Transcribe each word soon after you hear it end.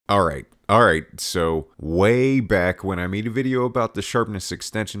Alright, so way back when I made a video about the Sharpness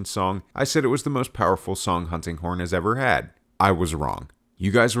Extension song, I said it was the most powerful song Hunting Horn has ever had. I was wrong.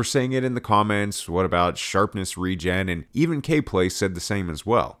 You guys were saying it in the comments, what about Sharpness Regen, and even K-Play said the same as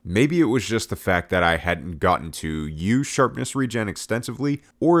well. Maybe it was just the fact that I hadn't gotten to use Sharpness Regen extensively,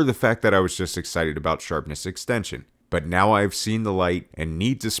 or the fact that I was just excited about Sharpness Extension. But now I've seen the light and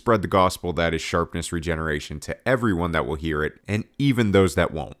need to spread the gospel that is Sharpness Regeneration to everyone that will hear it, and even those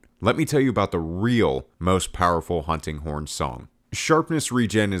that won't. Let me tell you about the real most powerful Hunting Horn song. Sharpness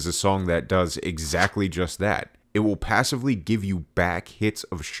Regen is a song that does exactly just that. It will passively give you back hits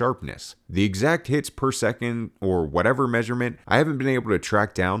of sharpness. The exact hits per second or whatever measurement I haven't been able to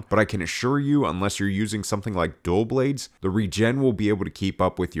track down, but I can assure you unless you're using something like dual blades, the regen will be able to keep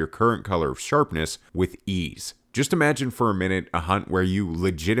up with your current color of sharpness with ease. Just imagine for a minute a hunt where you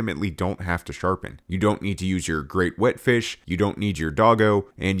legitimately don't have to sharpen. You don't need to use your great wetfish, you don't need your doggo,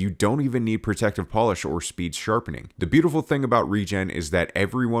 and you don't even need protective polish or speed sharpening. The beautiful thing about regen is that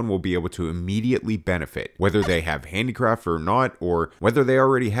everyone will be able to immediately benefit, whether they have handicraft or not, or whether they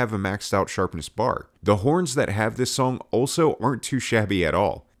already have a maxed out sharpness bar. The horns that have this song also aren't too shabby at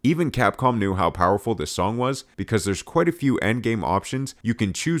all. Even Capcom knew how powerful this song was because there's quite a few endgame options you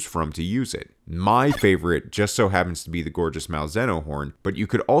can choose from to use it. My favorite just so happens to be the gorgeous Malzeno horn, but you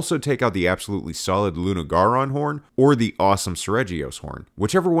could also take out the absolutely solid Lunagaron horn or the awesome Ceregios horn.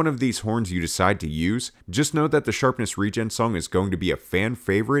 Whichever one of these horns you decide to use, just know that the Sharpness Regen song is going to be a fan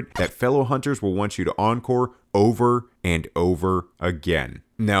favorite that fellow hunters will want you to encore over and over again.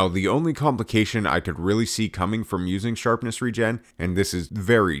 Now, the only complication I could really see coming from using Sharpness Regen, and this is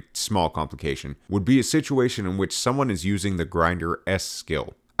very small complication, would be a situation in which someone is using the Grinder S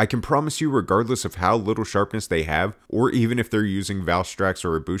skill. I can promise you, regardless of how little sharpness they have, or even if they're using Valstrax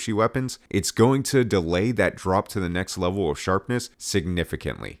or Ibushi weapons, it's going to delay that drop to the next level of sharpness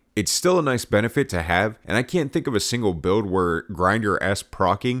significantly. It's still a nice benefit to have, and I can't think of a single build where Grinder S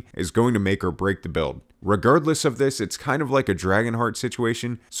proccing is going to make or break the build. Regardless of this, it's kind of like a Dragonheart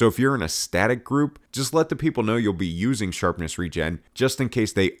situation, so if you're in a static group, just let the people know you'll be using Sharpness Regen, just in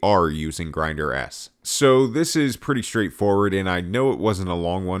case they are using Grinder S. So this is pretty straightforward, and I know it wasn't a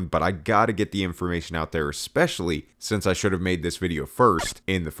long one, but I gotta get the information out there, especially since I should have made this video first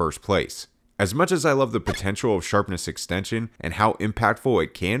in the first place. As much as I love the potential of Sharpness Extension and how impactful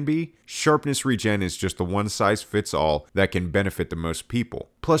it can be, Sharpness Regen is just the one-size-fits-all that can benefit the most people.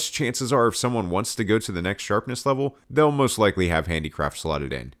 Plus, chances are if someone wants to go to the next sharpness level, they'll most likely have handicraft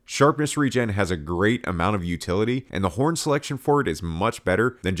slotted in. Sharpness Regen has a great amount of utility, and the horn selection for it is much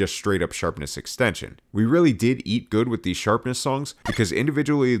better than just straight-up Sharpness Extension. We really did eat good with these sharpness songs because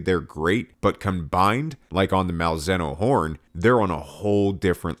individually they're great, but combined, like on the Malzeno horn, they're on a whole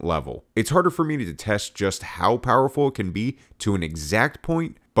different level. It's harder for me to test just how powerful it can be to an exact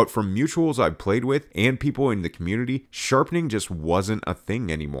point, but from mutuals I've played with and people in the community, sharpening just wasn't a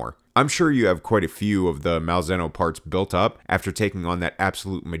thing anymore. I'm sure you have quite a few of the Malzeno parts built up after taking on that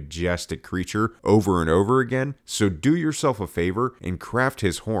absolute majestic creature over and over again, so do yourself a favor and craft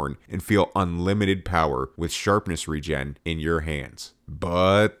his horn and feel unlimited power with Sharpness Regen in your hands.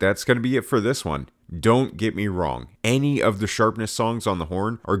 But that's going to be it for this one. Don't get me wrong, any of the sharpness songs on the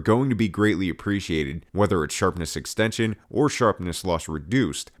horn are going to be greatly appreciated, whether it's Sharpness Extension or Sharpness Loss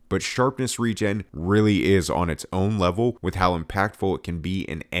Reduced, but Sharpness Regen really is on its own level with how impactful it can be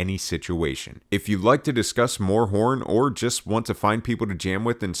in any situation. If you'd like to discuss more horn or just want to find people to jam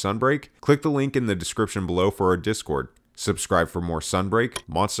with in Sunbreak, click the link in the description below for our Discord. Subscribe for more Sunbreak,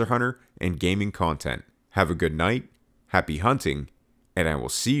 Monster Hunter, and gaming content. Have a good night, happy hunting, and I will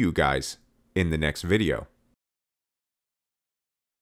see you guys in the next video.